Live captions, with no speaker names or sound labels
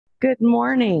Good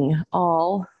morning,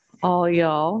 all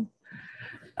y'all.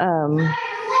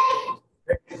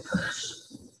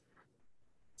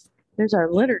 There's our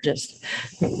liturgist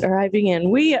arriving in.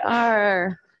 We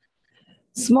are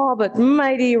small but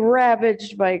mighty,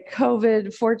 ravaged by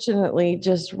COVID. Fortunately,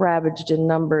 just ravaged in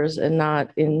numbers and not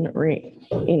in,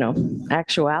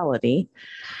 actuality.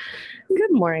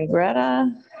 Good morning,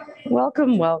 Greta.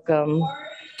 Welcome, welcome.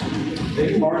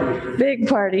 Big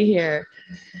party here.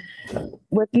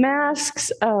 With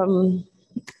masks,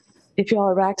 if y'all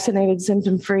are vaccinated,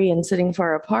 symptom-free, and sitting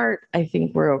far apart, I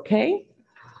think we're okay.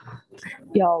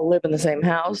 Y'all live in the same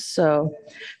house, so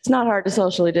it's not hard to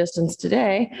socially distance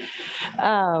today.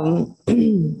 I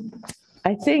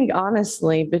think,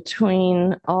 honestly,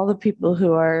 between all the people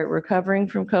who are recovering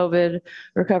from COVID,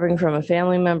 recovering from a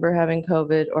family member having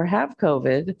COVID, or have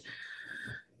COVID,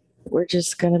 we're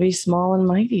just going to be small and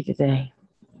mighty today,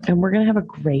 and we're going to have a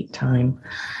great time.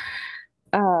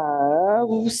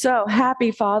 So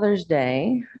happy Father's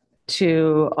Day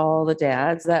to all the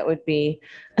dads. That would be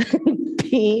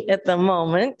Pete at the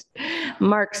moment.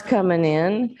 Mark's coming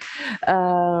in,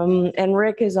 and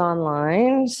Rick is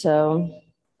online. So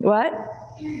what?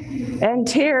 And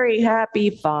Terry, happy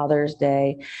Father's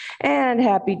Day and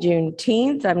happy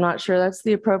Juneteenth. I'm not sure that's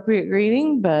the appropriate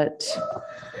greeting, but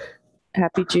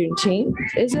happy Juneteenth,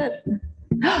 is it?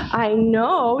 I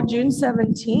know, June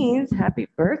 17th. Happy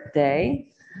birthday.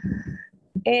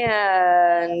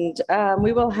 And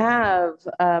we will have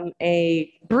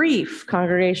a brief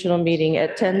congregational meeting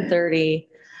at 10:30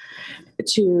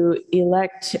 to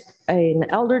elect an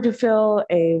elder to fill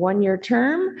a one-year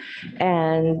term,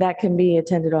 and that can be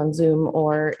attended on Zoom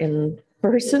or in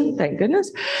person, thank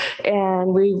goodness.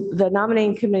 And the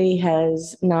nominating committee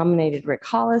has nominated Rick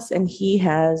Hollis, and he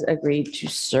has agreed to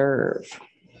serve.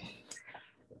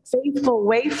 Faithful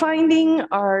Wayfinding,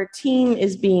 our team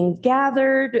is being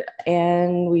gathered,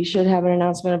 and we should have an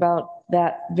announcement about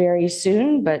that very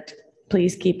soon, but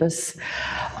please keep us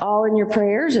all in your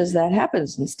prayers as that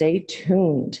happens, and stay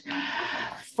tuned.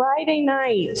 Friday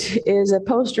night is a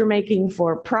poster making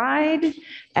for Pride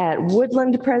at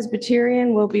Woodland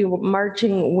Presbyterian. We'll be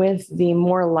marching with the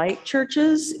More Light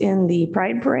churches in the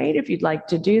Pride Parade if you'd like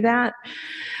to do that.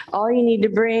 All you need to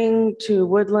bring to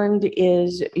Woodland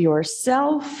is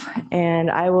yourself, and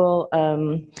I will,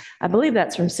 I believe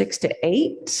that's from 6 to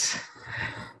 8,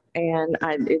 and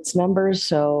it's numbers,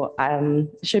 so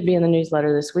it should be in the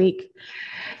newsletter this week.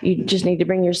 You just need to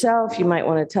bring yourself. You might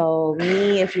want to tell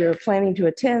me if you're planning to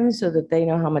attend so that they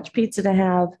know how much pizza to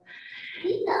have.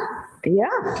 Yeah,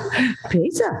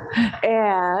 pizza.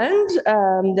 And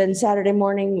then Saturday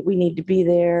morning, we need to be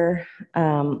there,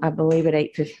 I believe at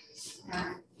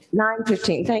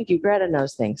 9:15. Thank you. Greta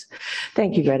knows things.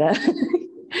 Thank you, Greta.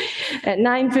 At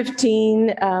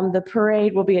 9:15, the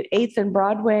parade will be at 8th and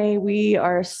Broadway. We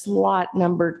are slot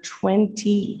number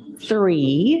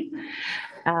 23.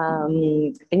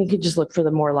 And you could just look for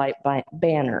the More Light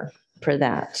banner for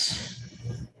that.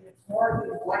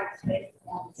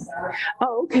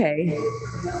 Oh, okay.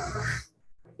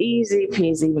 Easy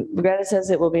peasy. Greta says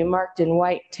it will be marked in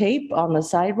white tape on the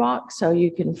sidewalk so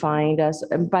you can find us.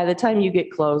 And by the time you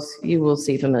get close, you will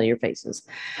see familiar faces.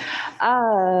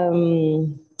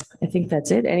 I think that's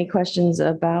it. Any questions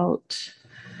about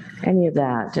any of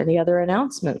that? Any other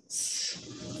announcements?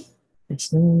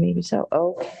 Maybe so.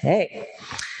 Okay.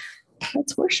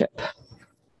 Let's worship.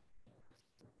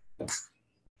 The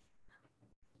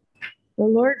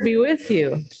Lord be with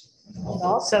you. And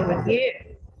also with you.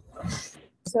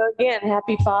 So again,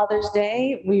 happy Father's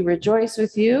Day. We rejoice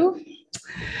with you.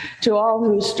 To all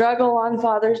who struggle on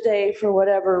Father's Day for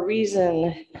whatever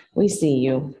reason, we see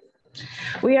you.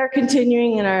 We are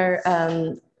continuing in our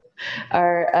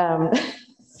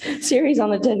series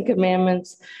on the 10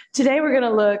 Commandments. Today we're going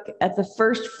to look at the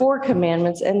first 4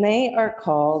 commandments, and they are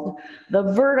called the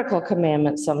vertical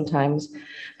commandments sometimes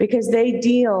because they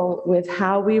deal with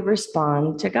how we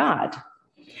respond to God.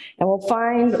 And we'll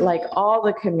find, like all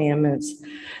the commandments,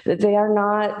 that they are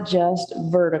not just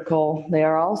vertical, they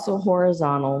are also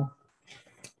horizontal,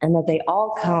 and that they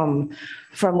all come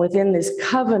from within this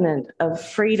covenant of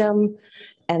freedom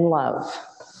and love.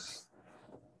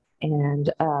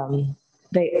 And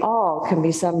they all can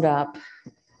be summed up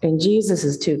in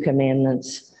Jesus's 2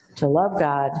 commandments, to love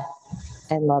God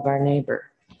and love our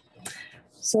neighbor.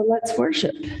 So let's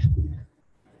worship.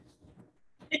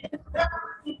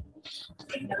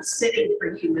 Sitting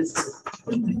for you is.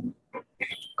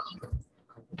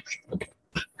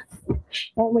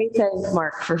 And we thank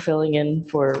Mark for filling in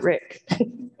for Rick.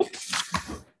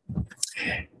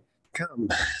 Come,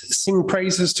 sing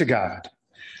praises to God.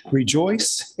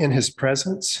 Rejoice in his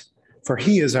presence, for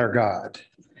he is our God.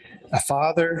 a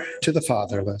father to the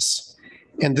fatherless,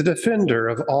 and the defender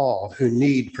of all who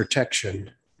need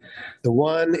protection, the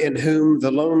one in whom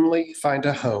the lonely find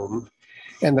a home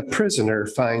and the prisoner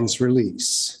finds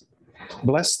release.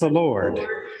 Bless the Lord,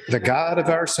 the God of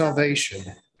our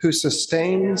salvation, who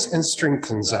sustains and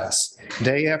strengthens us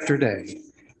day after day.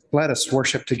 Let us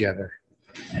worship together.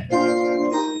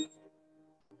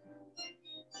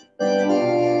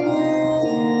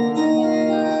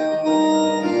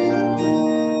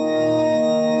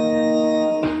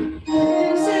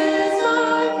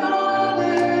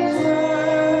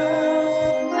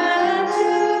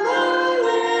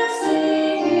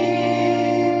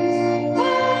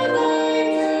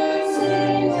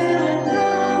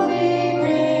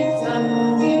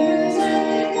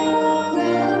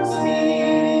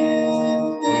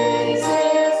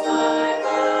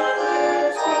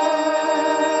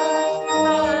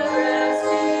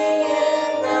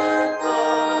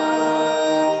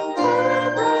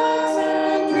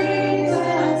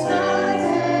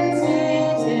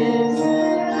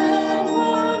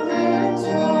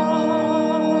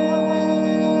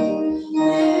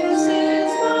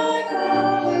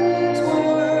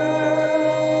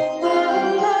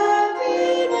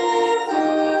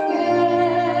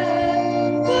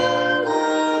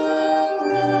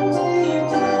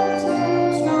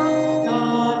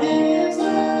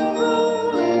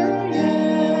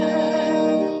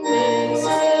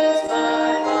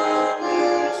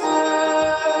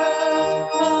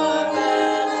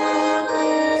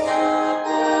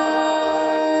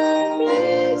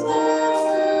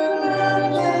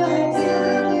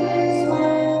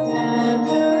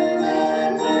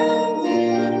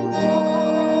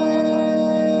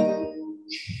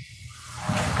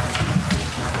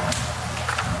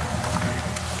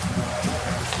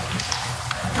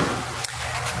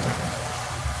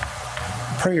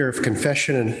 Prayer of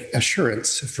confession and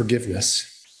assurance of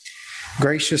forgiveness.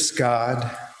 Gracious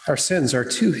God, our sins are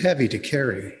too heavy to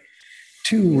carry,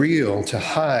 too real to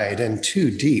hide, and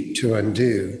too deep to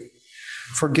undo.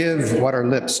 Forgive what our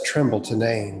lips tremble to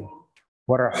name,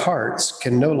 what our hearts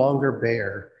can no longer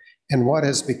bear, and what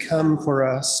has become for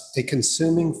us a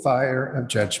consuming fire of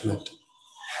judgment.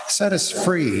 Set us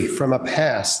free from a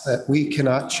past that we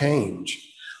cannot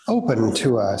change. Open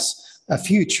to us a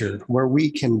future where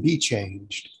we can be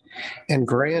changed, and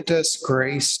grant us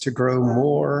grace to grow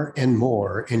more and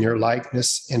more in your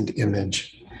likeness and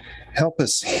image. Help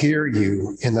us hear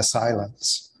you in the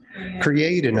silence.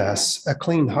 Create in us a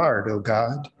clean heart, O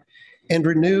God, and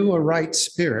renew a right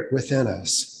spirit within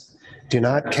us. Do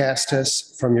not cast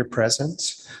us from your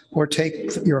presence or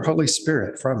take your Holy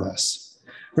Spirit from us.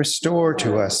 Restore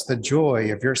to us the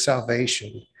joy of your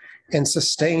salvation and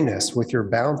sustain us with your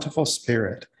bountiful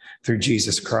Spirit through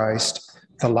Jesus Christ,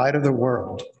 the light of the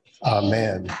world.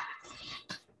 Amen.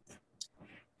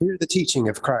 Hear the teaching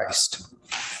of Christ.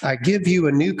 I give you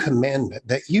a new commandment,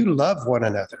 that you love one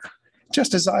another,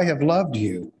 just as I have loved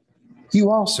you.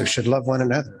 You also should love one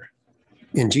another.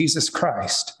 In Jesus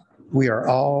Christ, we are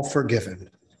all forgiven.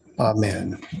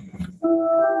 Amen.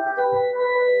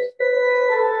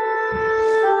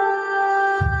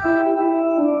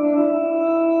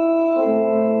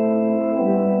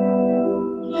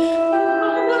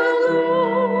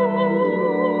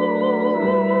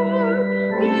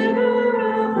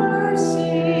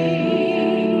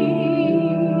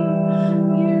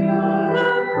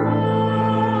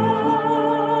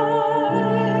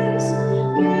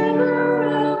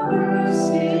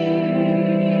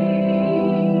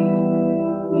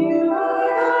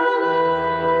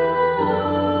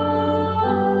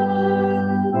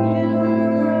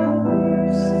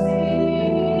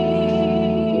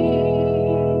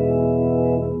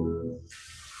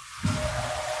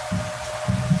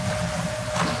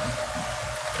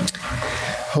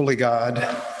 Holy God,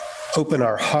 open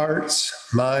our hearts,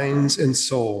 minds, and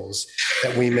souls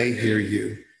that we may hear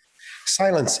you.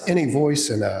 Silence any voice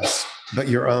in us but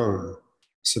your own,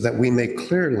 so that we may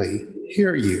clearly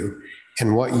hear you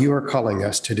and what you are calling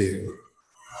us to do.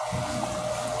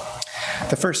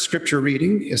 The first scripture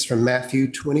reading is from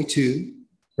Matthew 22,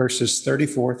 verses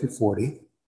 34 through 40.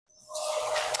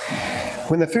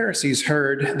 When the Pharisees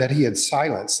heard that he had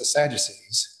silenced the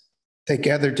Sadducees, they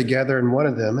gathered together, and one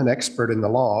of them, an expert in the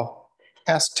law,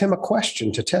 asked him a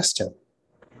question to test him.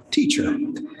 Teacher,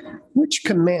 which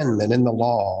commandment in the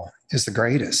law is the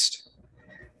greatest?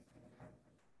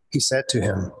 He said to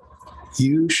him,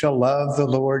 you shall love the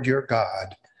Lord your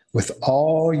God with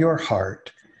all your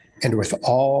heart and with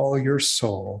all your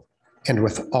soul and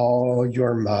with all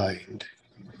your mind.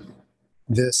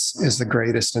 This is the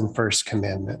greatest and first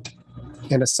commandment.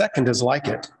 And a second is like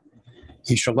it.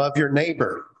 You shall love your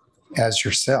neighbor as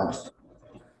yourself.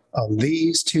 On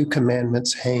these two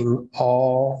commandments hang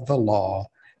all the law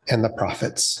and the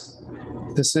prophets.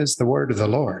 This is the word of the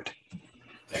Lord.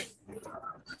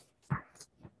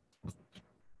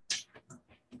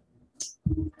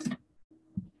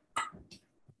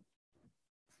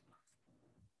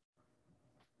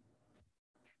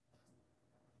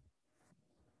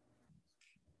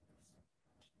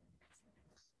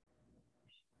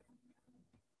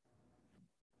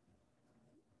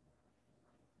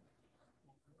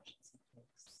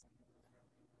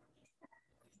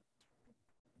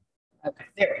 Okay,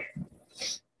 there we go.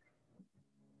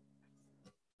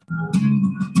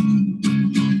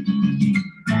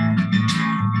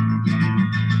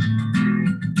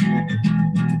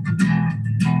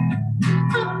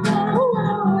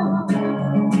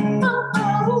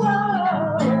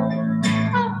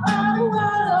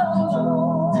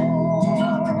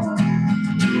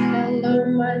 Hello,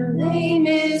 my name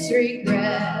is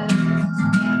Regret.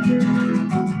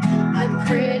 I'm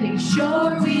pretty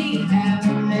sure we have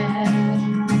met.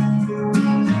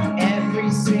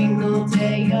 Every single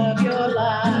day of your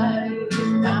life,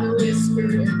 I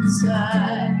whisper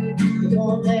inside,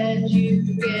 don't let you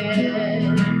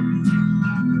forget.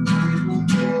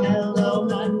 Hello,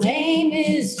 my name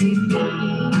is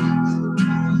Defeat.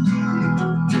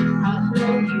 I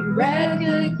know you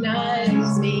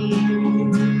recognize me.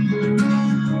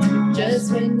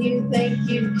 Just when you think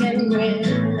you can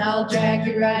win, I'll drag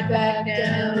you right back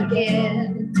down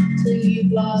again till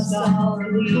you've lost all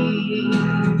belief.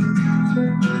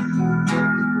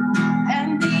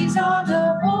 And these are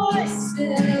the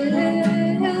voices,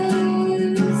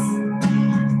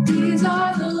 these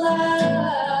are the lies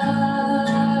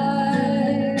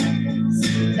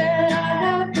that I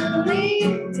have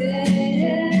believed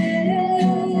in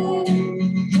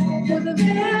for the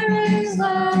very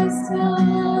last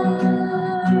time.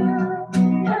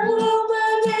 Hello,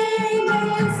 my name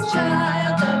is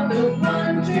Child of the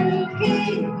One True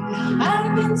King.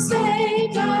 I've been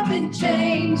saved, I've been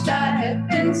changed, I have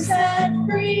been set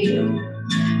free.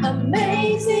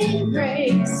 Amazing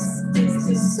grace is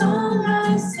the song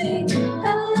I sing.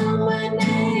 Hello, my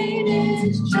name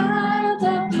is Child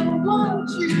of the One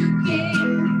True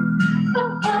King.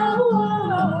 Oh, oh,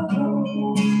 oh,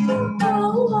 oh,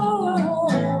 oh, oh.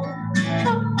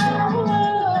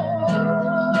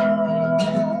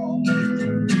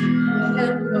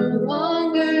 And no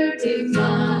longer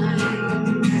defined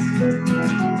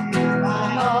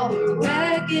by all the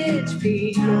wreckage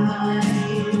behind.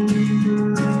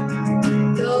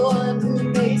 The one who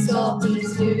makes all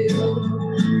things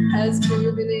new has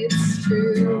proven it's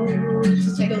true.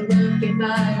 Just take a look at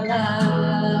my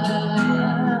life.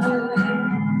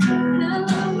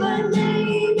 Now my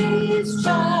name is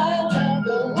Child of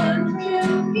the One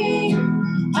True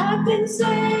King. I've been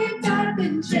saved, I've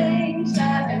been changed,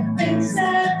 I have been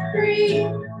set free.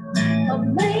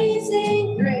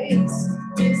 Amazing grace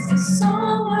is the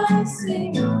song I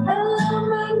sing. Hello,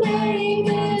 my name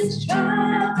is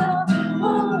Child of the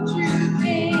One True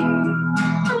King.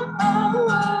 Oh, oh,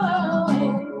 oh,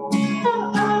 oh,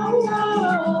 oh, oh, oh,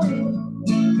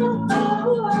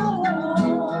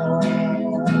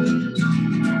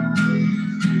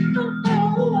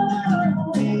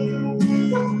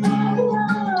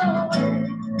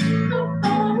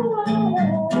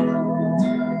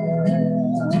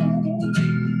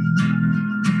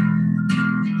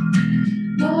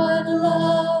 what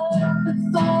love the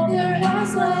Father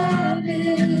has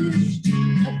lavished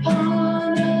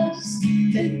upon us,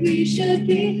 that we should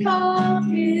be called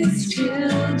His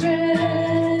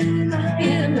children. I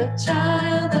am a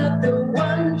child of the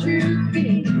one true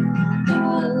King.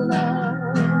 What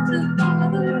love the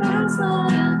Father has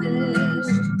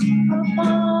lavished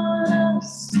upon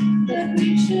us, that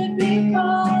we should be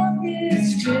called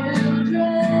His children.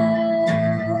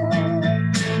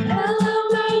 Hello,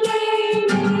 my name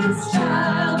is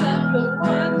Child of the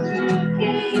One True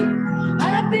King.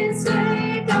 I've been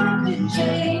saved, I've been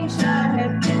changed, I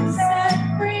have been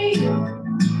set free.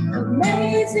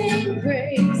 Amazing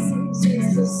grace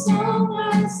is the song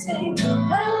I sing.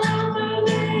 Hello, my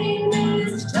name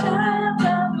is Child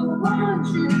of the One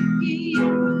True King.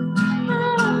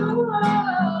 Oh,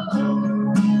 oh, oh,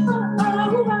 oh,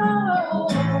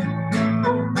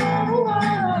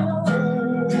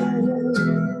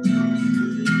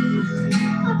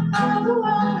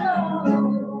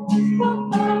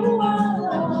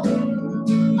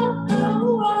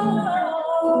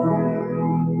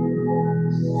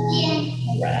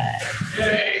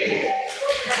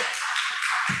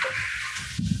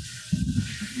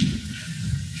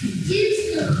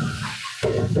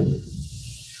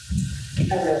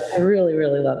 I really,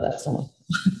 really love that song.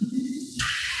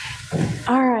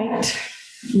 All right.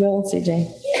 Will,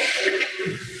 CJ.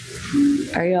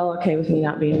 Are y'all okay with me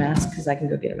not being masked? Because I can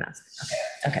go get a mask.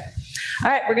 Okay. All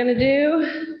right, we're going to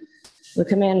do the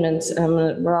commandments.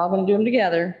 We're all going to do them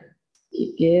together.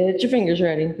 Get your fingers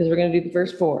ready because we're going to do the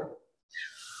first 4.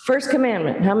 First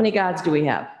commandment. How many gods do we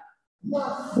have?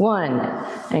 1.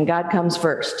 And God comes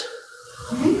first.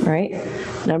 Right?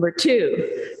 Number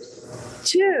 2.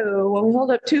 2, when we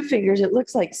hold up 2 fingers, it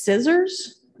looks like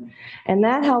scissors. And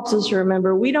that helps us to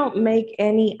remember we don't make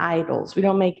any idols. We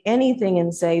don't make anything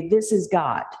and say, this is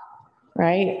God,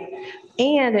 right?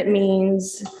 And it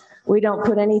means we don't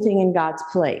put anything in God's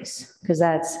place because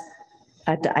that's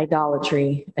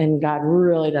idolatry, and God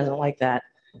really doesn't like that.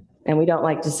 And we don't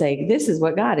like to say, this is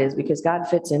what God is because God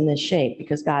fits in this shape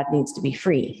because God needs to be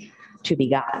free to be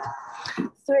God.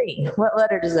 3, what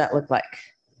letter does that look like?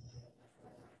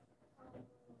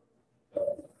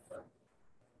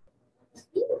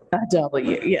 A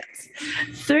W, yes.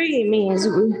 3 means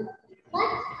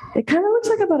it kind of looks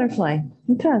like a butterfly.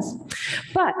 It does.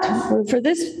 But for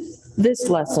this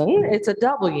lesson, it's a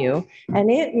W, and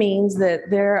it means that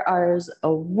there is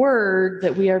a word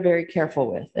that we are very careful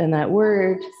with. And that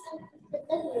word,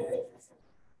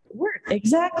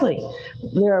 exactly.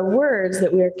 There are words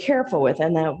that we are careful with,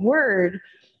 and that word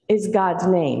is God's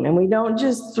name. And we don't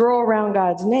just throw around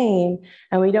God's name,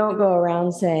 and we don't go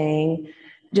around saying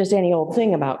just any old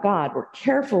thing about God. We're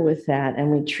careful with that,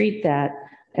 and we treat that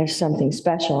as something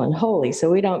special and holy. So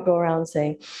we don't go around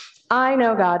saying, I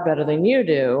know God better than you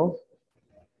do,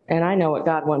 and I know what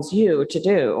God wants you to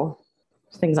do.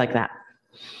 Things like that.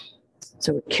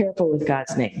 So we're careful with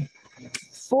God's name.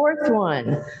 4th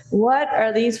one, what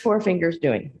are these 4 fingers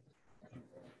doing?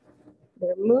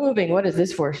 They're moving. What is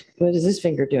this for? What is this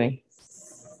finger doing?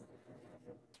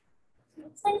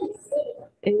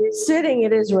 It is sitting,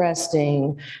 it is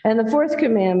resting. And the 4th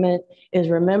commandment is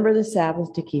remember the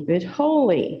Sabbath to keep it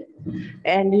holy.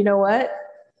 And you know what?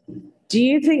 Do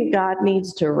you think God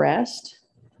needs to rest?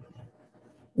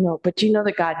 No, but you know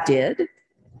that God did.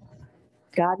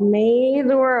 God made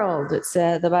the world. It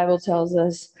said, the Bible tells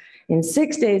us, in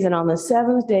 6 days, and on the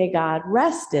 7th day, God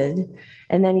rested.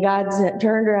 And then God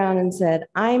turned around and said,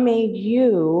 I made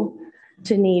you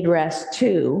to need rest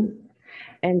too.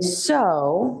 And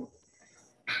so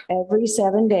every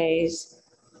 7 days,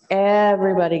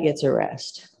 everybody gets a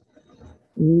rest.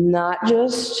 Not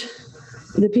just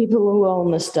the people who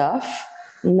own the stuff,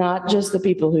 not just the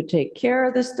people who take care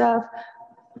of the stuff,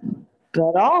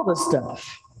 but all the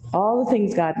stuff, all the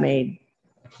things God made,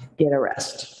 get a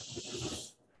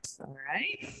rest. All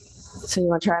right. So you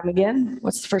want to try them again?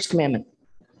 What's the first commandment?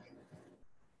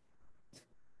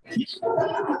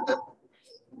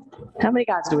 How many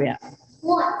gods do we have?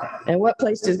 1. And what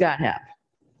place does God have?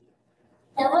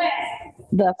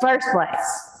 The first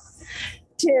place.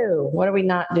 2, what do we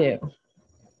not do?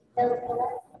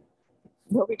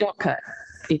 Well, we don't cut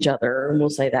each other, and we'll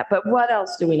say that. But what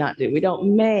else do we not do? We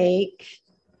don't make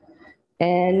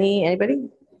anybody?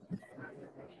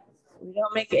 We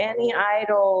don't make any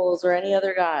idols or any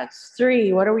other gods.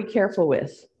 3, what are we careful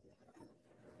with?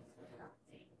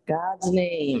 God's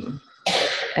name.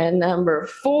 And number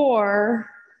 4,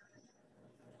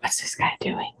 what's this guy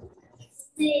doing?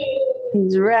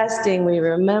 He's resting. We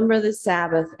remember the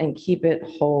Sabbath and keep it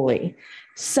holy.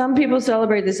 Some people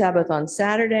celebrate the Sabbath on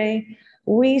Saturday.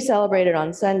 We celebrate it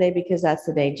on Sunday because that's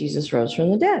the day Jesus rose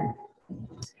from the dead.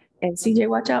 And CJ,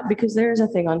 watch out because there's a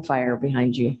thing on fire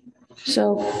behind you.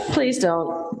 So please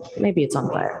don't. Maybe it's on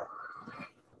fire.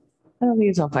 I don't think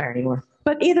it's on fire anymore.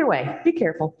 But either way, be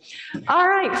careful. All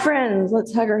right, friends,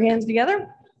 let's hug our hands together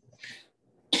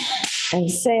and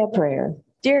say a prayer.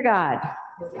 Dear God,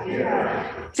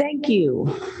 thank you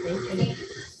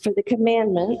for the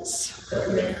commandments,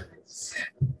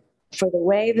 for the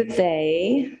way that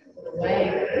they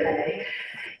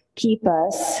keep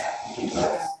us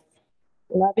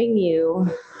loving you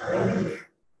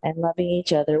and loving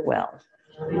each other well.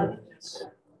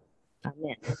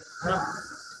 Amen.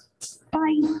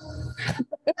 Bye.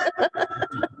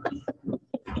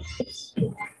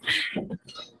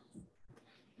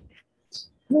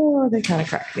 Oh, they kind of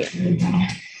cracked me up.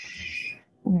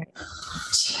 All right.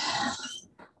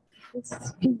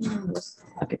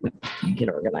 Okay, get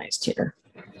organized here.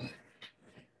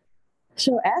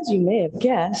 So as you may have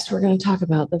guessed, we're going to talk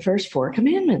about the first 4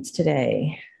 commandments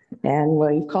today. And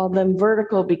we've called them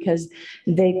vertical because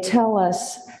they tell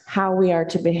us how we are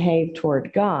to behave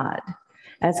toward God,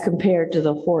 as compared to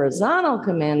the horizontal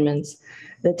commandments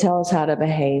that tell us how to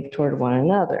behave toward one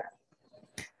another.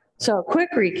 So a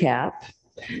quick recap.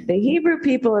 The Hebrew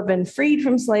people have been freed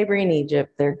from slavery in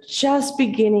Egypt. They're just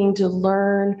beginning to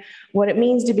learn what it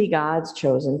means to be God's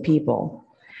chosen people.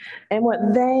 And what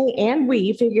they and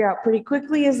we figure out pretty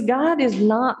quickly is God is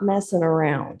not messing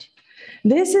around.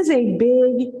 This is a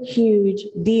big, huge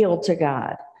deal to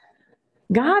God.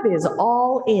 God is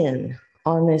all in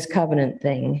on this covenant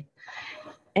thing.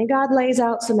 And God lays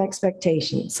out some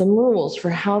expectations, some rules for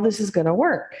how this is going to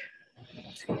work.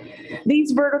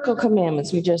 These vertical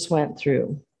commandments we just went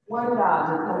through. One God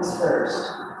who comes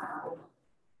first.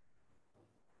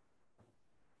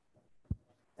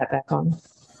 That back on?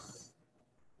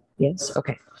 Yes?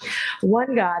 Okay.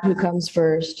 One God who comes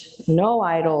first, no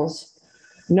idols,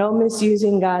 no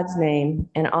misusing God's name,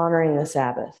 and honoring the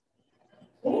Sabbath.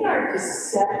 They are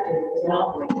deceptive,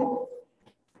 don't they?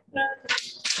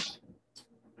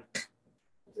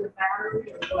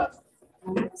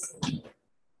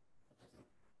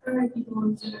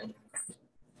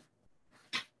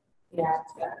 Yeah,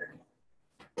 it's better.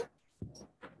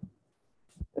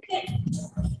 Okay.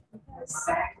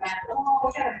 Back. Oh,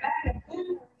 we got a bag of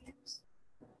food.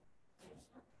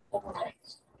 Okay.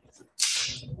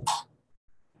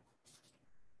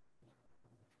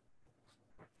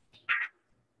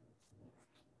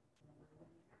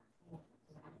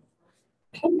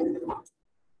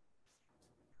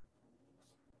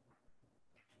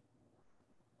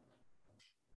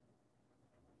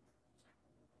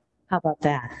 How about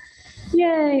that?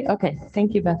 Yay. Okay.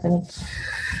 Thank you, Bethany.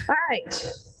 All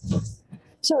right.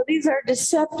 So these are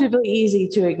deceptively easy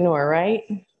to ignore,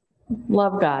 right?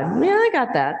 Love God. Yeah, I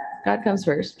got that. God comes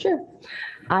first. Sure.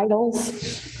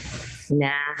 Idols.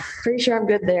 Nah. Pretty sure I'm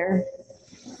good there.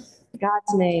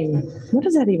 God's name. What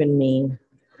does that even mean?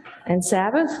 And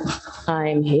Sabbath?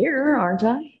 I'm here, aren't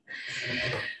I?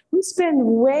 We spend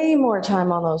way more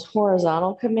time on those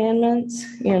horizontal commandments.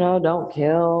 Don't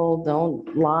kill,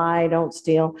 don't lie, don't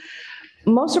steal.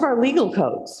 Most of our legal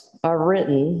codes are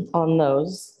written on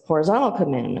those horizontal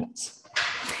commandments.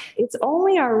 It's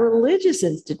only our religious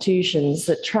institutions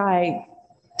that try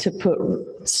to put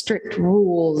strict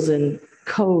rules and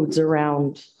codes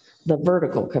around the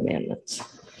vertical commandments.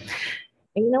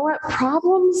 And you know what?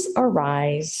 Problems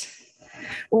arise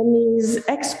when these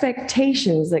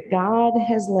expectations that God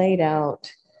has laid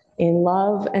out in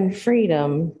love and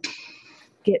freedom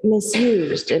get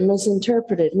misused and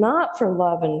misinterpreted, not for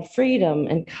love and freedom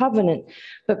and covenant,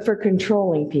 but for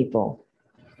controlling people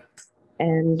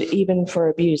and even for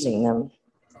abusing them.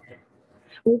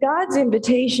 When God's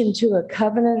invitation to a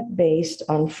covenant based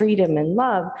on freedom and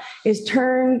love is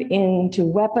turned into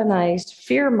weaponized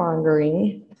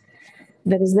fear-mongering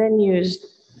that is then used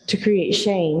to create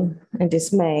shame and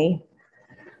dismay,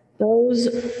 those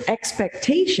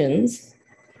expectations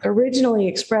originally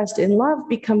expressed in love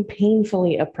become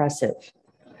painfully oppressive.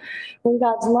 When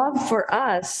God's love for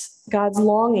us, God's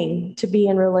longing to be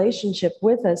in relationship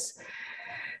with us,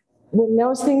 when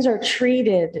those things are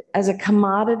treated as a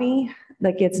commodity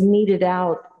that gets meted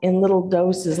out in little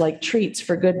doses like treats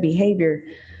for good behavior,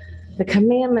 the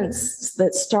commandments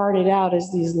that started out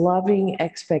as these loving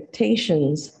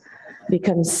expectations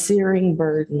become searing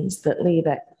burdens that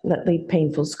leave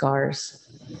painful scars.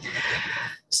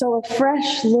 So a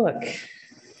fresh look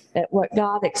at what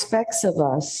God expects of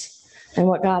us and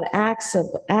what God asks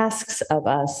of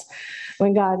us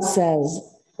when God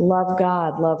says, love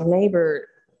God, love neighbor,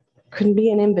 can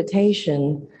be an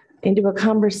invitation into a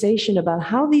conversation about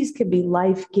how these can be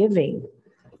life-giving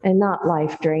and not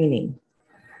life-draining.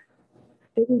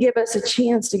 They can give us a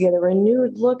chance to get a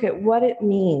renewed look at what it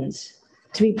means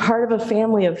to be part of a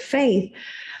family of faith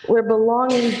where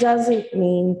belonging doesn't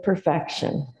mean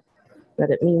perfection, but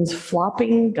it means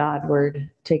flopping Godward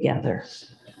together.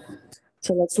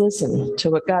 So let's listen to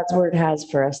what God's word has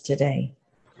for us today.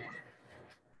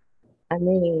 I'm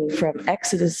reading from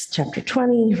Exodus chapter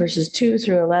 20, verses 2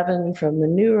 through 11 from the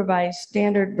New Revised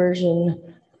Standard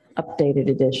Version, updated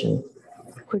edition.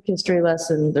 Quick history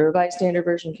lesson. The Revised Standard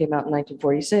Version came out in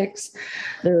 1946.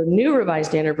 The New Revised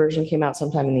Standard Version came out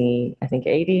sometime in the,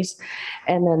 80s.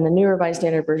 And then the New Revised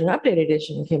Standard Version updated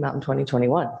edition came out in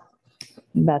 2021.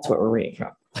 That's what we're reading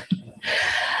from.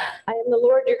 I am the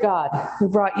Lord your God, who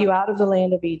brought you out of the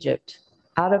land of Egypt,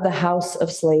 out of the house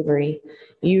of slavery.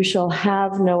 You shall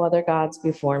have no other gods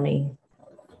before me.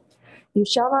 You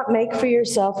shall not make for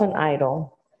yourself an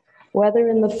idol, whether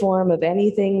in the form of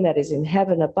anything that is in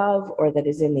heaven above, or that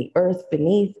is in the earth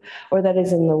beneath, or that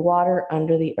is in the water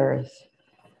under the earth.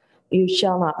 You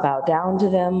shall not bow down to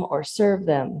them or serve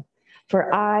them,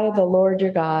 for I, the Lord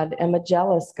your God, am a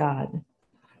jealous God,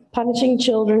 punishing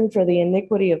children for the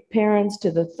iniquity of parents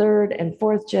to the third and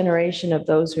fourth generation of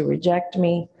those who reject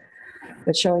me,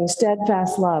 but showing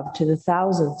steadfast love to the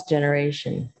 1,000th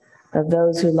generation of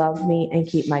those who love me and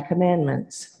keep my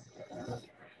commandments.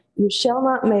 You shall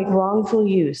not make wrongful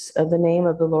use of the name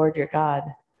of the Lord your God,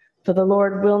 for the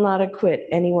Lord will not acquit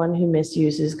anyone who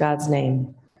misuses God's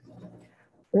name.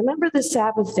 Remember the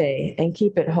Sabbath day and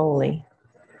keep it holy.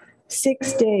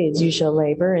 6 days you shall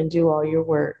labor and do all your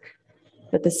work,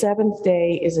 but the seventh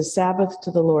day is a Sabbath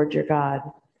to the Lord your God.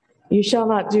 You shall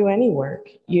not do any work,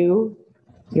 you,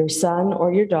 your son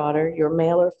or your daughter, your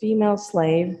male or female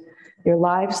slave, your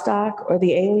livestock, or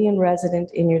the alien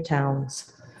resident in your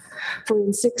towns. For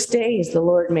in 6 days the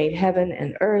Lord made heaven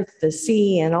and earth, the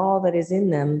sea, and all that is in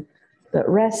them, but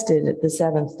rested the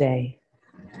seventh day.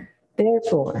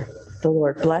 Therefore, the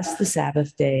Lord blessed the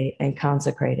Sabbath day and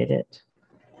consecrated it.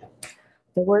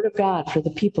 The word of God for the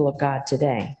people of God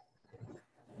today.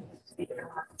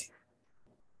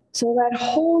 So that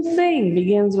whole thing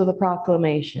begins with a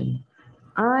proclamation.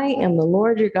 I am the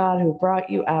Lord your God who brought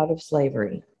you out of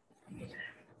slavery.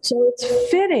 So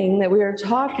it's fitting that we are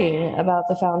talking about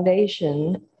the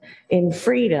foundation in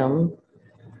freedom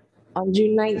on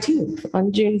June 19th,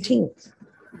 on Juneteenth.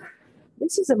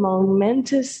 This is a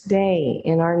momentous day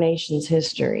in our nation's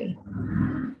history.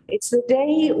 It's the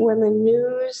day when the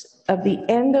news of the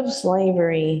end of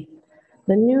slavery,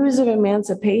 the news of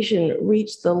emancipation,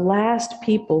 reached the last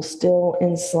people still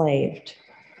enslaved.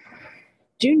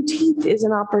 Juneteenth is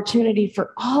an opportunity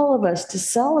for all of us to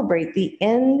celebrate the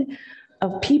end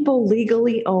of people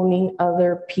legally owning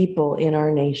other people in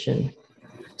our nation,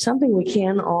 something we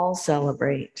can all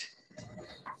celebrate.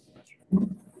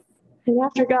 And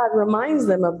after God reminds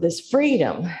them of this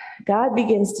freedom, God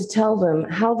begins to tell them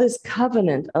how this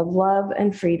covenant of love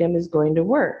and freedom is going to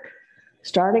work,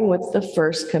 starting with the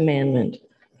first commandment: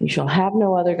 you shall have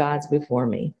no other gods before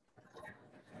me.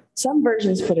 Some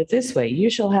versions put it this way: you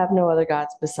shall have no other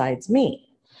gods besides me.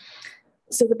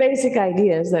 So the basic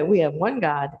idea is that we have one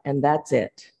God and that's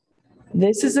it.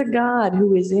 This is a God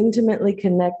who is intimately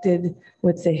connected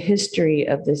with the history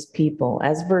of this people.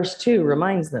 As verse 2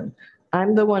 reminds them,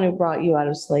 I'm the one who brought you out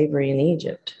of slavery in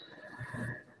Egypt.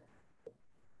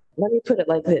 Let me put it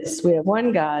like this. We have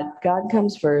one God. God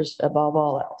comes first above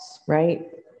all else, right?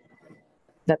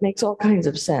 That makes all kinds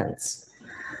of sense.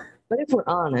 But if we're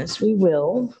honest, we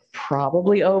will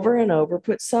probably over and over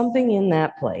put something in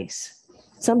that place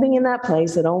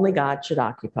that only God should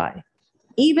occupy,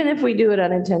 even if we do it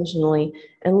unintentionally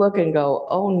and look and go,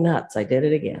 oh, nuts, I did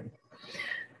it again.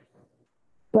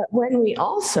 But when we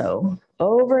also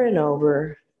over and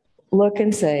over look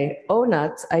and say, oh,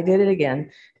 nuts, I did it again,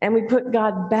 and we put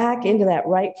God back into that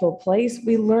rightful place,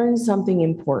 we learn something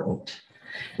important.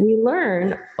 We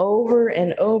learn over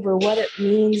and over what it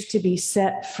means to be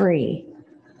set free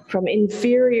from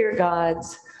inferior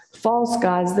gods, false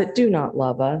gods that do not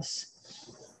love us,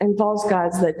 and false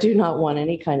gods that do not want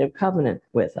any kind of covenant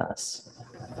with us.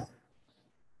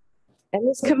 And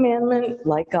this commandment,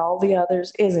 like all the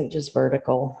others, isn't just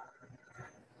vertical.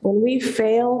 When we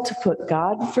fail to put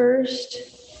God first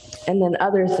and then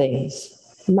other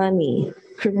things, money,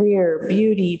 career,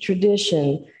 beauty,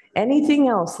 tradition, anything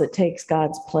else that takes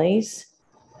God's place,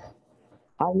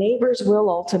 our neighbors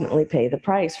will ultimately pay the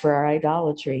price for our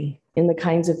idolatry in the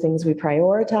kinds of things we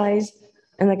prioritize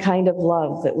and the kind of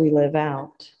love that we live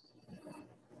out.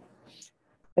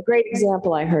 A great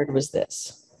example I heard was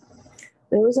this.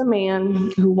 There was a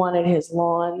man who wanted his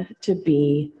lawn to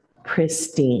be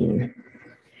pristine.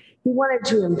 He wanted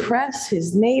to impress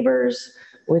his neighbors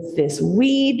with this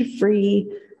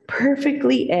weed-free,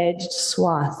 perfectly edged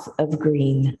swath of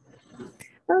green.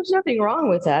 There was nothing wrong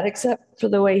with that except for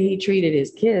the way he treated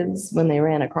his kids when they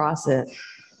ran across it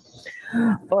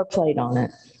or played on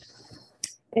it.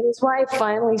 And his wife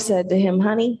finally said to him,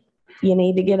 honey, you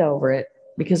need to get over it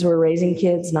because we're raising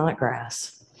kids, not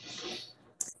grass.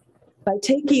 By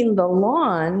taking the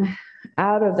lawn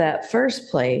out of that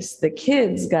first place, the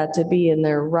kids got to be in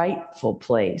their rightful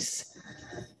place,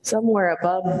 somewhere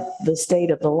above the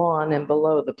state of the lawn and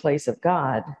below the place of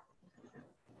God.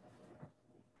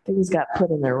 Things got put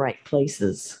in their right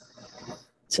places.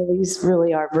 So these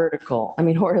really are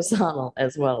horizontal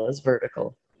as well as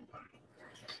vertical.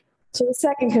 So the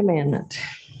second commandment,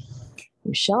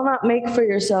 you shall not make for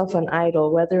yourself an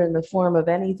idol, whether in the form of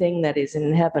anything that is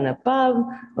in heaven above,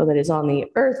 or that is on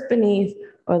the earth beneath,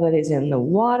 or that is in the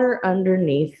water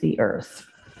underneath the earth.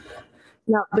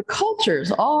 Now, the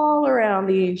cultures all around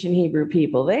the ancient Hebrew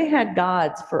people, they had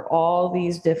gods for all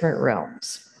these different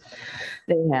realms.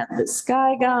 They had the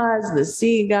sky gods, the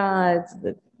sea gods,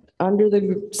 the under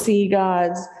the sea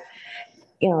gods.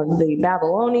 The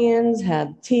Babylonians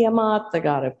had Tiamat, the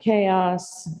god of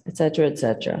chaos, etc.,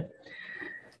 etc.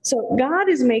 So God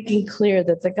is making clear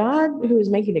that the God who is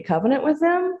making a covenant with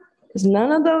them is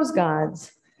none of those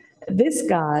gods. This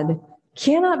God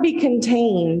cannot be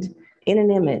contained in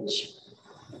an image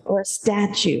or a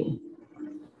statue.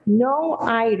 No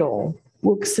idol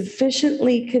will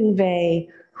sufficiently convey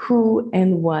who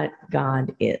and what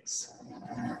God is.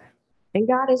 And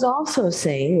God is also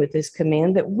saying with this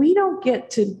command that we don't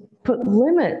get to put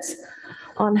limits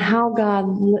on how God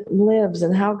lives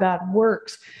and how God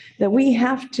works, that we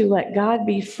have to let God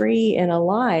be free and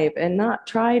alive and not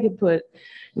try to put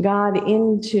God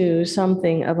into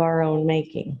something of our own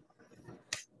making.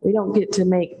 We don't get to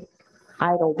make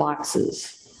idol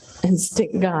boxes and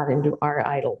stick God into our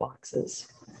idol boxes.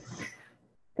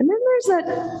 And then there's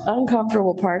that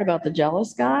uncomfortable part about the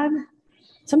jealous God.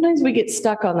 Sometimes we get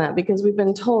stuck on that because we've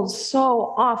been told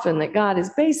so often that God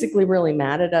is basically really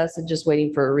mad at us and just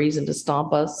waiting for a reason to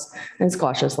stomp us and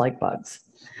squash us like bugs.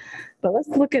 But let's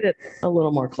look at it a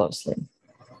little more closely.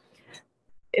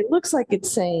 It looks like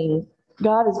it's saying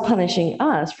God is punishing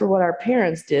us for what our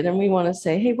parents did, and we want to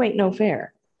say, hey, wait, no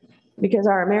fair. Because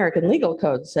our American legal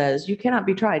code says you cannot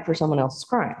be tried for someone else's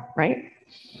crime, right?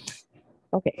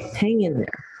 Okay, hang in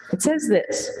there. It says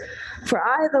this, for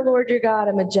I, the Lord your God,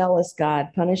 am a jealous God,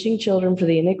 punishing children for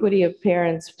the iniquity of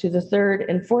parents to the third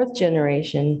and fourth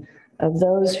generation of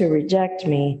those who reject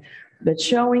me, but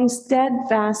showing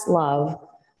steadfast love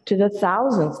to the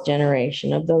thousandth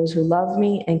generation of those who love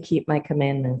me and keep my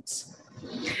commandments.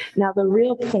 Now, the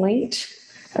real point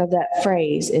of that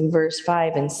phrase in verse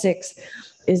 5 and 6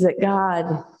 is that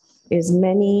God is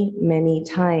many, many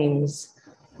times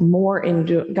more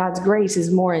God's grace is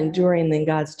more enduring than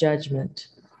God's judgment,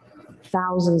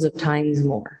 thousands of times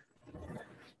more.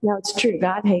 Now, it's true,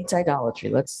 God hates idolatry.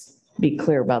 Let's be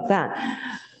clear about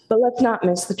that. But let's not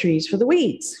miss the trees for the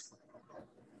weeds.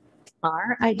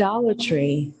 Our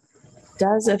idolatry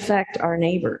does affect our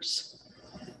neighbors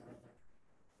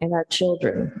and our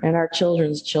children and our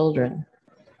children's children,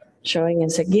 showing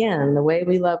us again the way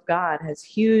we love God has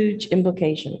huge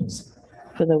implications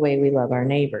for the way we love our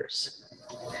neighbors.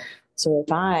 So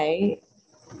if I,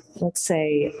 let's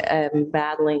say, am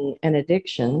battling an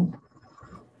addiction,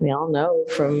 we all know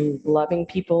from loving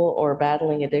people or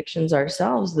battling addictions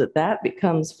ourselves that that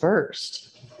becomes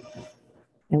first.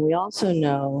 And we also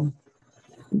know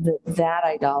that that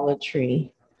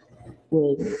idolatry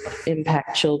will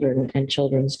impact children and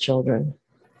children's children.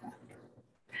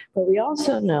 But we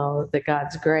also know that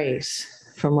God's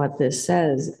grace, from what this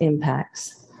says,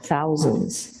 impacts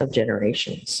thousands of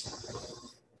generations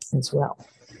as well.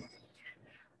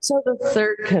 So the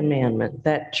third commandment,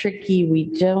 that tricky,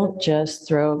 we don't just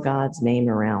throw God's name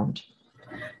around.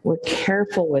 We're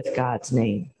careful with God's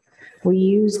name. We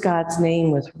use God's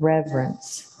name with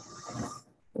reverence.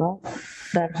 Well,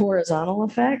 that horizontal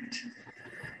effect,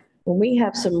 when we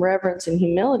have some reverence and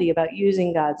humility about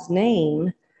using God's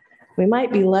name, we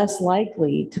might be less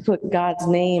likely to put God's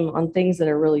name on things that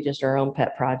are really just our own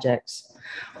pet projects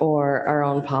or our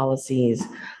own policies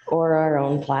or our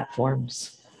own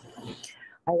platforms.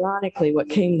 Ironically, what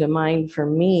came to mind for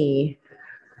me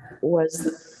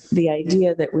was the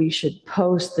idea that we should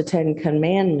post the 10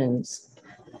 Commandments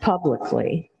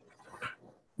publicly,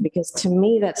 because to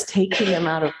me, that's taking them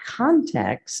out of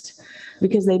context,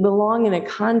 because they belong in a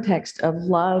context of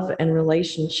love and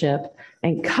relationship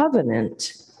and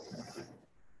covenant.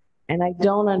 And I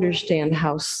don't understand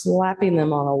how slapping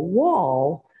them on a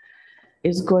wall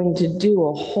is going to do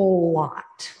a whole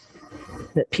lot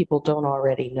that people don't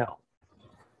already know.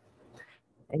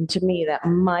 And to me, that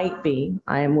might be,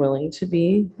 I am willing to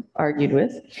be argued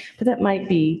with, but that might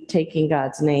be taking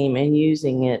God's name and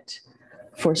using it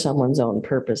for someone's own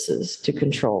purposes to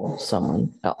control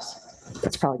someone else.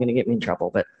 That's probably going to get me in trouble,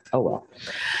 but oh well.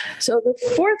 So the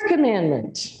fourth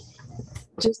commandment,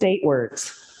 just 8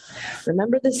 words.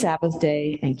 Remember the Sabbath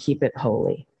day and keep it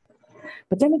holy.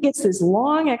 But then it gets this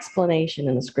long explanation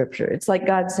in the scripture. It's like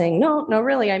God saying, no,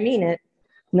 really, I mean it.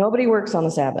 Nobody works on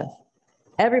the Sabbath.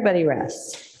 Everybody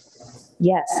rests.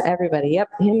 Yes, everybody. Yep,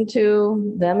 him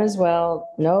too, them as well.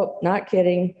 Nope, not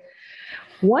kidding.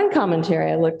 One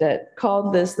commentary I looked at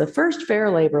called this the first fair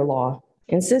labor law,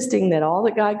 insisting that all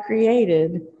that God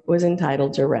created was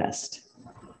entitled to rest.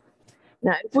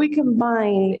 Now, if we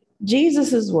combine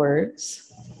Jesus's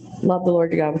words, love the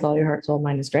Lord your God with all your heart, soul,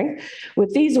 mind, and strength,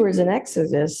 with these words in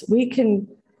Exodus, we can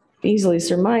easily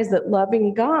surmise that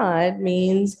loving God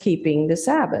means keeping the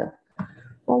Sabbath.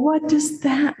 Well, what does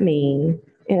that mean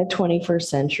in a 21st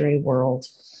century world?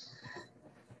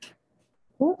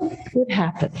 What would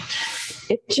happen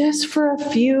if just for a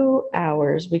few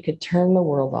hours we could turn the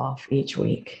world off each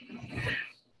week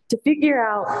to figure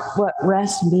out what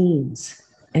rest means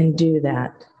and do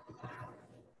that?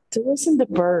 to listen to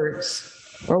birds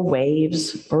or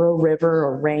waves or a river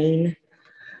or rain,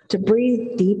 to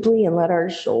breathe deeply and let our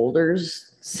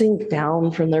shoulders sink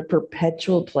down from their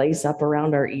perpetual place up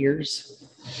around our ears,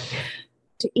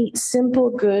 to eat simple,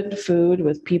 good food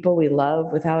with people we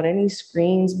love without any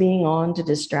screens being on to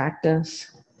distract us.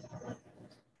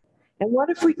 And what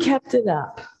if we kept it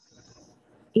up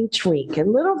each week?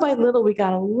 And little by little, we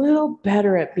got a little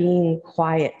better at being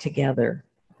quiet together,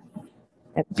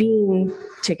 at being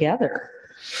together,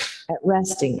 at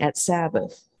resting, at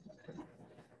Sabbath.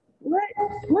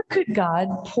 What could God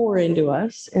pour into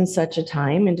us in such a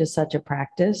time, into such a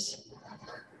practice?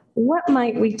 What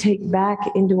might we take back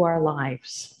into our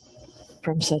lives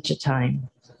from such a time?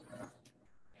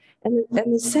 And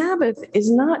the Sabbath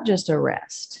is not just a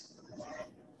rest.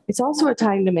 It's also a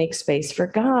time to make space for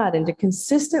God and to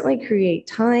consistently create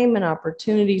time and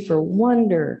opportunity for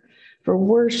wonder, for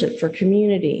worship, for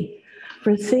community,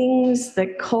 for things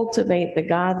that cultivate the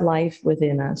God life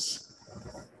within us,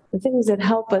 the things that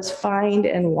help us find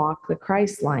and walk the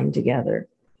Christ line together.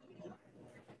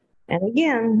 And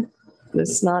again,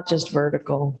 it's not just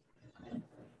vertical.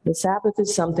 The Sabbath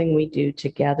is something we do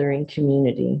together in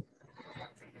community.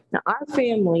 Now, our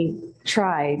family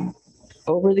tried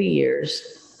over the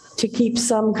years to keep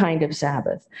some kind of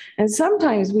Sabbath. And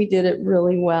sometimes we did it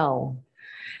really well,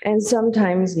 and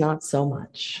sometimes not so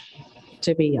much,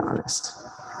 to be honest.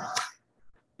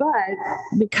 But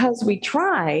because we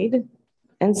tried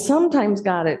and sometimes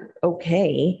got it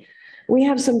okay, we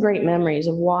have some great memories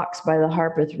of walks by the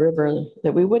Harpeth River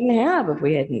that we wouldn't have if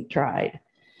we hadn't tried.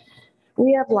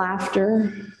 We have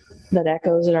laughter that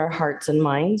echoes in our hearts and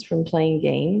minds from playing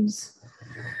games.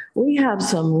 We have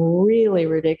some really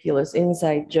ridiculous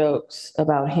inside jokes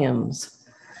about hymns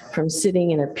from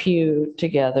sitting in a pew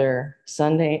together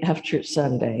Sunday after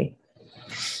Sunday.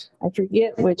 I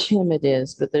forget which hymn it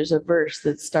is, but there's a verse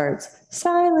that starts,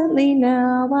 "Silently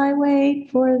now I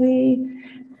wait for thee."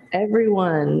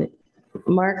 Everyone,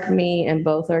 Mark, me, and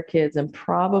both our kids, and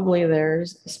probably their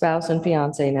spouse and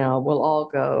fiance now, will all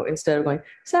go, instead of going,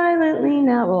 "Silently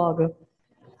now," we'll all go,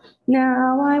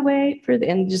 "Now I wait for the,"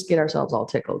 and just get ourselves all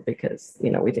tickled because,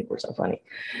 we think we're so funny.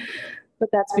 But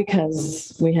that's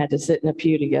because we had to sit in a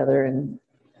pew together and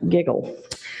giggle.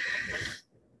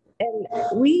 And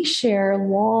we share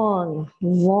long,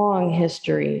 long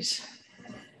histories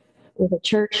with a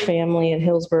church family at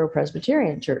Hillsborough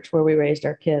Presbyterian Church, where we raised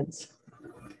our kids.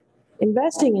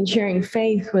 Investing and sharing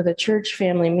faith with a church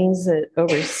family means that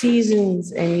over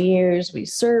seasons and years, we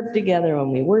served together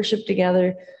and we worshiped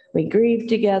together. We grieved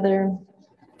together.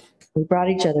 We brought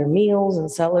each other meals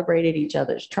and celebrated each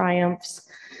other's triumphs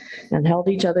and held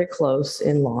each other close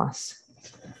in loss.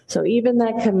 So even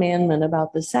that commandment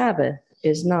about the Sabbath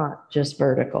is not just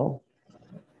vertical.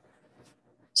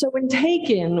 So when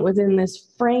taken within this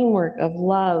framework of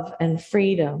love and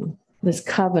freedom, this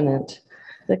covenant,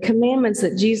 the commandments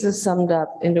that Jesus summed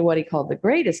up into what he called the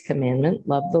greatest commandment,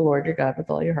 love the Lord your God with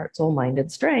all your heart, soul, mind,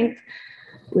 and strength,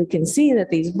 we can see that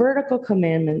these vertical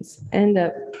commandments end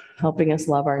up helping us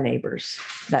love our neighbors,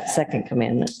 that second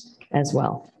commandment as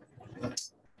well.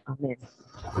 Amen.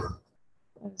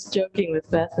 I was joking with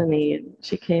Bethany, and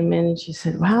she came in and she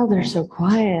said, "Wow, they're so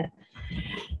quiet."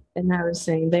 And I was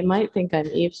saying, they might think I'm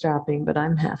eavesdropping, but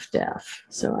I'm half deaf.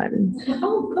 So I'm,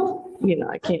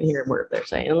 I can't hear a word they're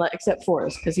saying, except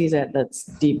Forrest, because he's at that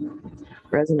deep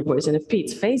resonant voice. And if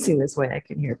Pete's facing this way, I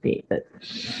can hear Pete. But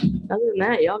other than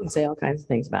that, y'all can say all kinds of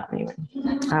things about me.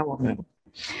 I won't know.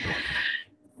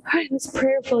 All right, let's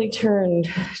prayerfully turn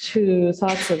to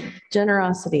thoughts of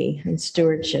generosity and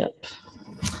stewardship.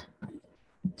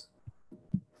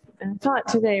 And I thought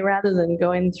today, rather than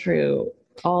going through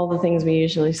all the things we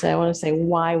usually say, I want to say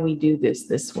why we do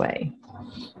this way.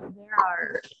 There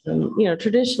are,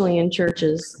 traditionally in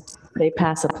churches, they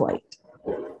pass a plate.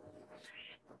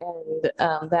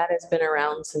 And that has been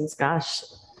around since,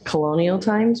 colonial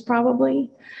times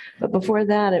probably. But before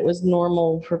that, it was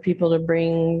normal for people to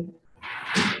bring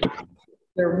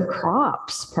their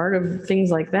crops, part of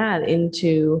things like that,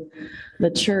 into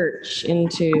the church,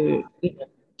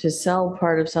 to sell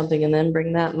part of something and then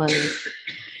bring that money.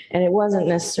 And it wasn't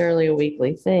necessarily a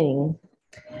weekly thing.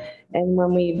 And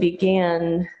when we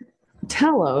began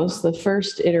Telos, the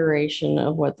first iteration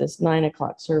of what this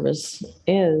 9:00 service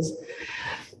is,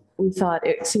 we thought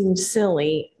it seemed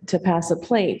silly to pass a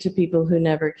plate to people who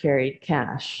never carried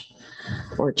cash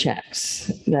or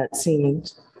checks. That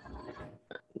seemed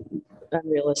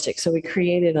unrealistic. So we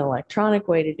created an electronic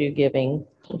way to do giving,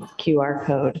 QR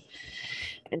code,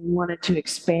 and wanted to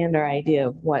expand our idea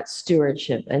of what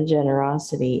stewardship and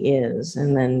generosity is,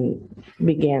 and then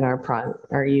began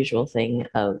our usual thing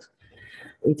of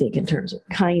We think in terms of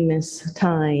kindness,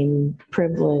 time,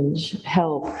 privilege,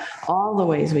 help, all the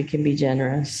ways we can be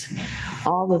generous,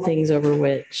 all the things over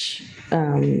which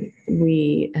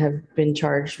we have been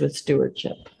charged with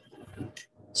stewardship.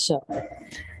 So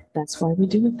that's why we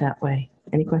do it that way.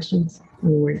 Any questions?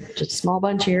 We're just a small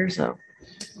bunch here, so.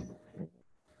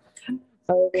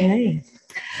 Okay.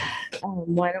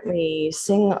 Why don't we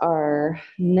sing our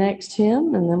next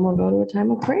hymn and then we'll go to a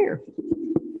time of prayer.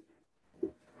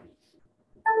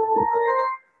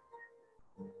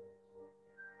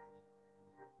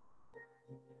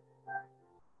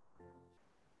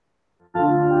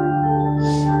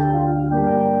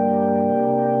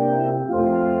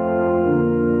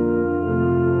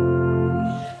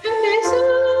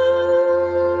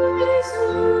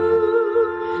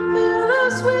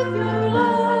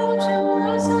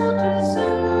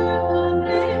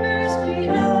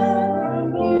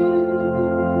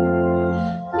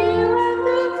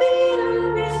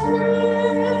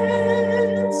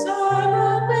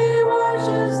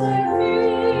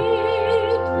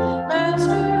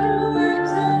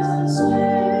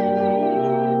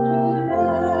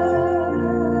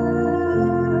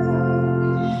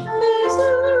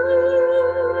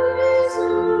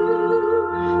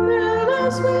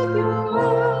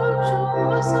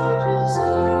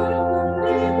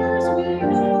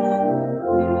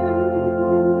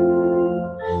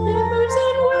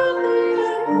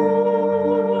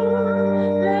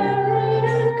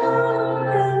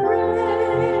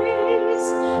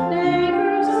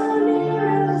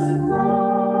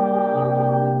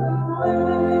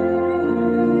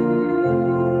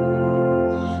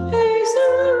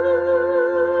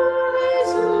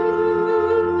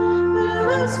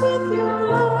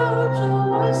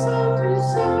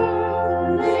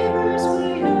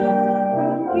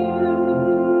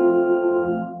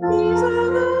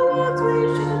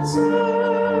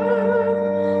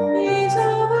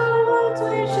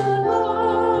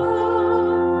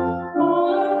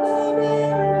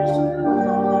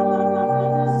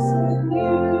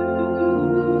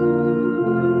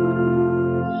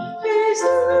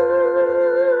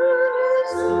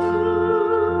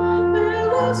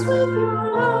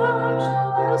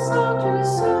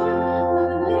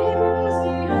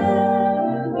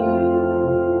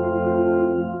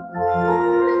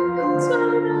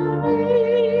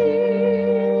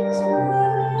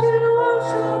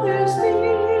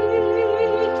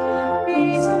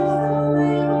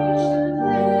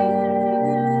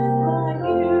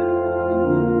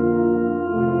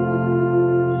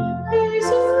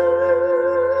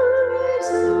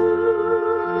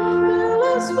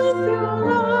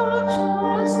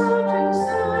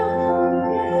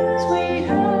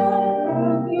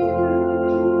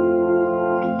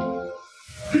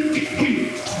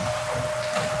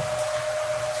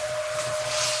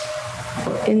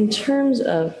 In terms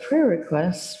of prayer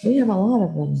requests, we have a lot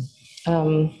of them.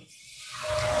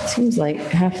 Seems like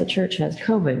half the church has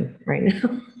COVID right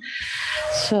now.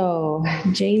 So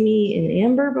Jamie and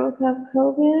Amber both have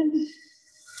COVID.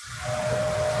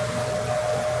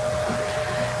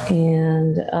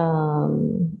 And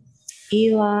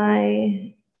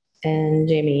Eli and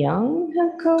Jamie Young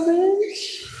have COVID.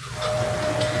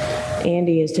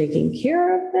 Andy is taking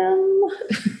care of them.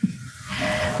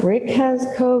 Rick has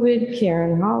COVID.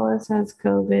 Karen Hollis has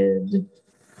COVID.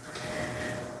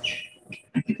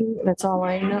 I think that's all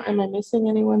I know. Am I missing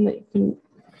anyone that you can,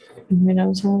 who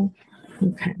knows how?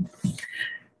 Okay.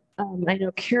 I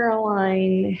know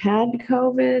Caroline had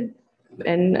COVID,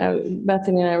 and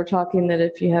Bethany and I were talking that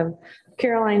if you have,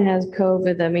 Caroline has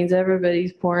COVID, that means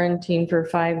everybody's quarantined for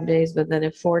 5 days, but then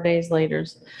if 4 days later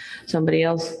somebody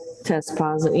else tests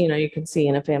positive, you can see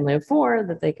in a family of 4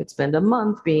 that they could spend a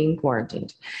month being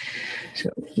quarantined. So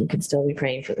you could still be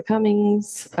praying for the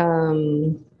Cummings.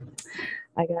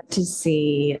 I got to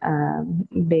see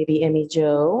baby Emmy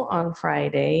Jo on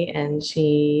Friday, and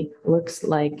she looks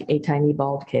like a tiny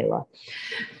bald Kayla.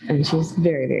 And she's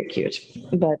very, very cute.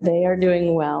 But they are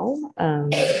doing well.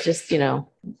 Just,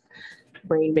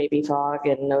 brain baby fog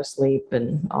and no sleep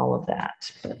and all of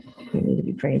that. But we need to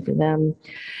be praying for them.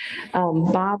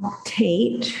 Bob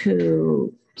Tate,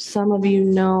 who some of you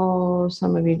know,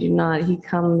 some of you do not. He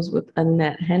comes with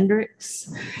Annette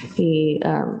Hendricks. He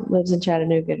lives in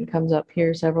Chattanooga and comes up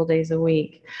here several days a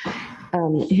week.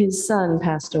 His son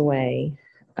passed away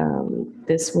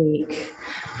this week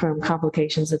from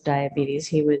complications of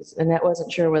diabetes. Annette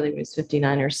wasn't sure whether he was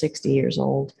 59 or 60 years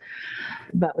old,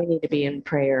 but we need to be in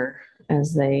prayer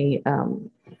as they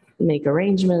make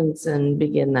arrangements and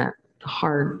begin that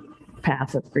hard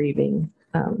path of grieving.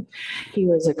 He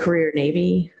was a career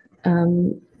Navy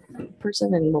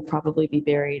person and will probably be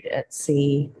buried at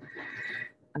sea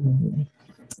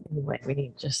Anyway, we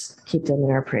need to just keep them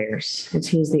in our prayers, since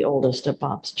he's the oldest of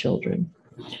Bob's children.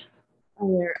 Are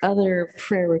there other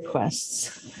prayer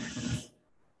requests?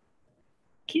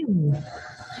 Kim?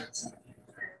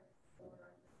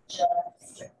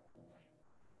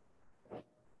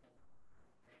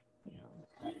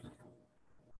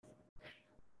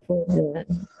 For the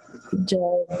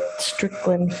Judd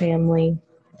Strickland family,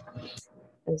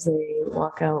 as they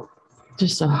walk out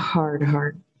just a hard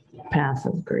path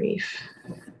of grief.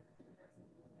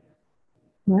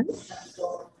 What?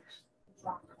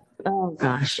 Oh,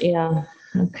 gosh, yeah,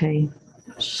 okay.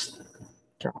 Just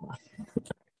drama.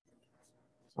 That's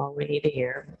all we need to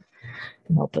hear.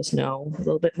 Help us know a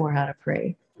little bit more how to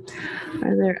pray.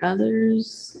 Are there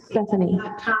others? Bethany?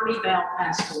 Tommy Bell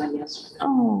passed away yesterday.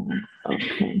 Oh,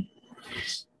 okay.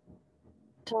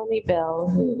 Tommy Bell,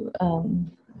 who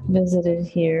visited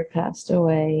here, passed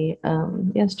away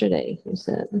yesterday, you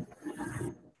said.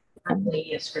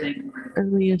 Early yesterday morning.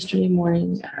 Early yesterday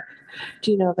morning.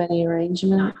 Do you know of any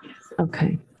arrangement?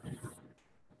 Okay.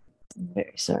 I'm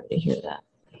very sorry to hear that.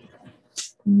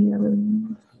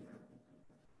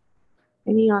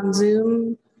 Any on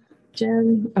Zoom,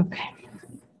 Jen? Okay.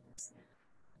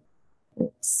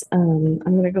 I'm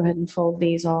going to go ahead and fold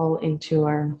these all into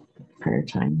our prayer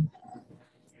time.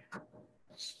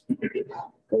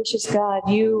 Gracious God,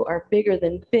 you are bigger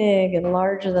than big and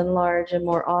larger than large and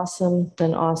more awesome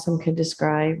than awesome could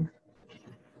describe.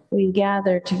 We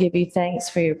gather to give you thanks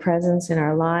for your presence in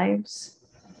our lives,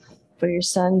 for your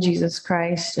Son, Jesus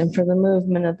Christ, and for the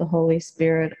movement of the Holy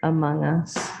Spirit among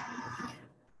us.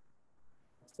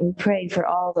 We pray for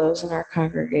all those in our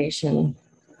congregation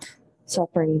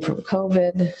suffering from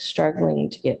COVID, struggling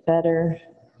to get better,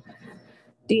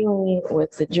 dealing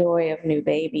with the joy of new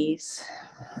babies.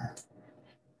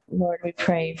 Lord, we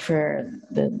pray for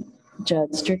the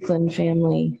Judd Strickland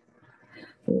family,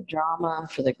 for the drama,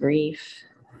 for the grief.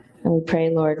 And we pray,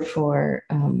 Lord, for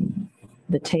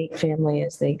the Tate family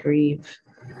as they grieve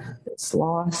this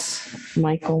loss,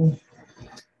 Michael.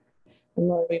 And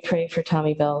Lord, we pray for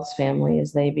Tommy Bell's family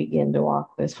as they begin to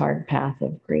walk this hard path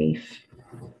of grief.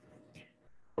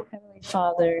 Heavenly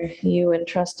Father, you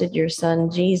entrusted your son,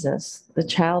 Jesus, the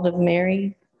child of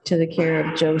Mary, to the care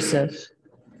of Joseph,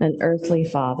 an earthly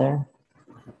father.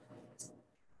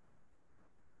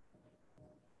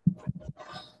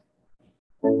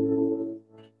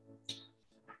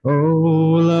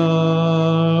 Oh,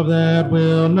 love that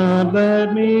will not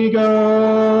let me go,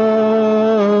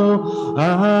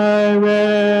 I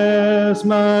rest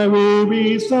my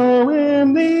weary soul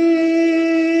in thee.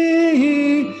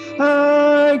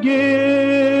 I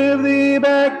give thee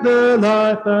back the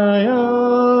life I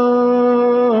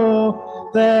owe,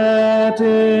 that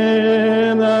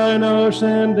in thine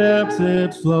ocean depths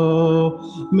its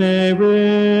flow may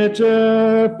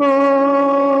richer from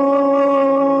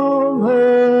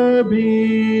her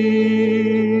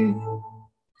be.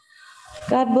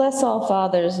 God bless all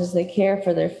fathers as they care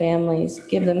for their families.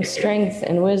 Give them strength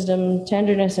and wisdom,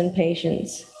 tenderness and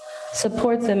patience.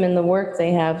 Support them in the work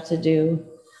they have to do,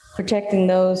 protecting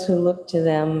those who look to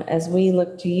them as we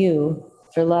look to you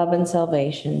for love and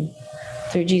salvation.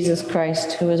 Through Jesus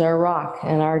Christ, who is our rock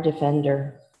and our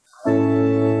defender.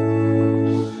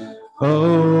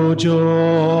 O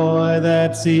joy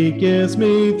that seeketh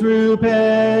me through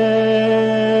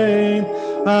pain,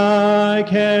 I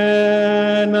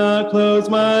cannot close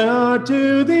my heart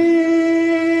to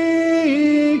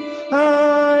thee.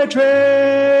 I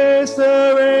trace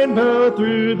the rainbow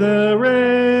through the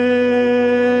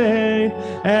rain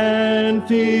and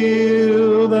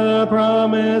feel the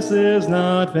promise is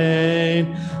not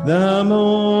vain. The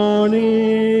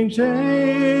morning changeless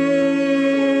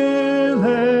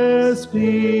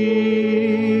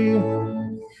be.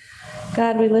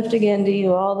 God, we lift again to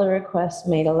you all the requests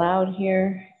made aloud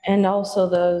here and also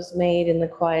those made in the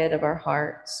quiet of our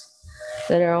hearts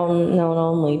that are known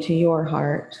only to your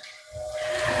heart.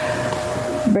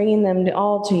 Bringing them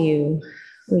all to you,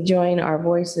 we join our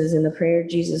voices in the prayer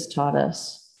Jesus taught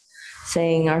us,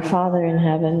 saying, Our Father in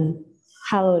heaven,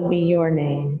 hallowed be your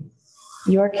name.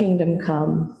 Your kingdom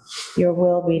come, your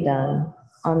will be done,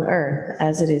 on earth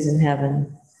as it is in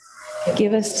heaven.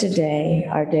 Give us today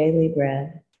our daily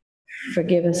bread.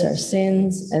 Forgive us our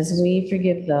sins as we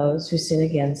forgive those who sin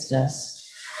against us.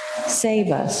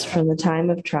 Save us from the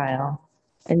time of trial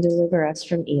and deliver us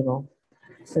from evil.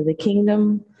 For the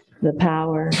kingdom, the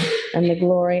power, and the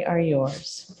glory are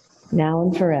yours, now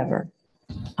and forever.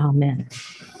 Amen.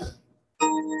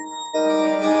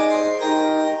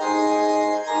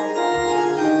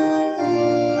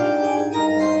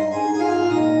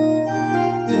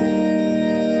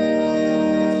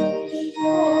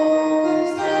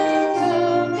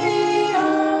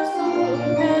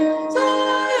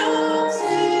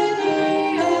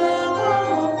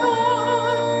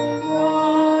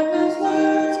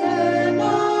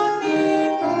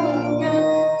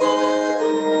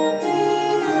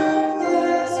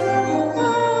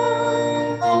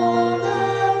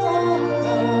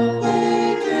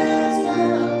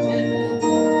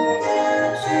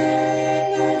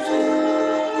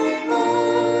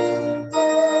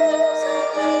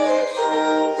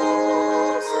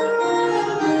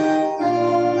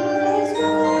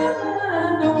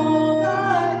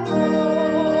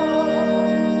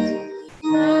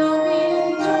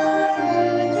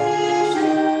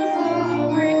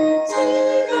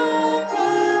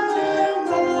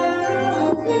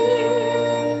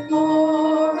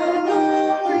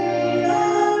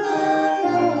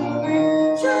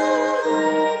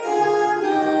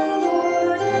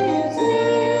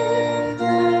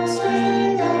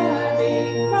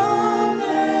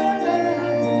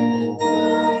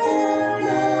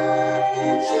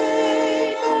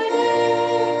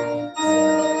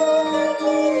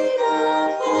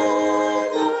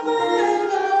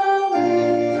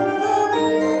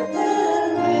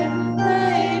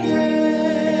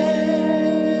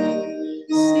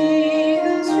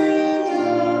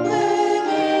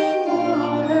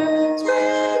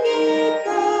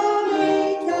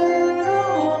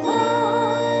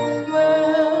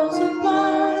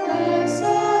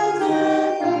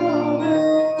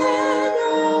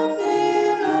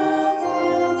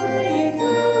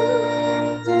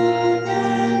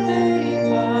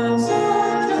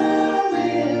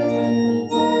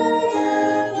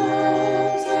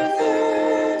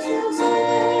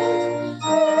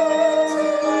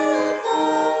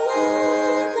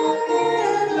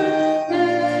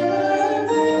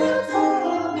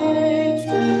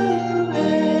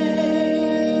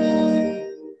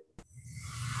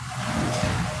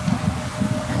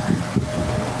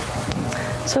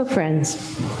 So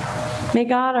friends, may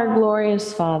God, our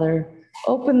glorious Father,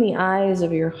 open the eyes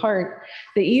of your heart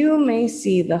that you may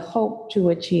see the hope to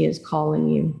which he is calling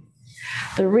you,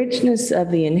 the richness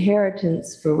of the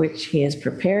inheritance for which he has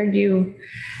prepared you,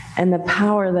 and the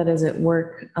power that is at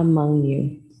work among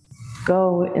you.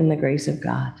 Go in the grace of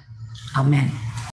God. Amen.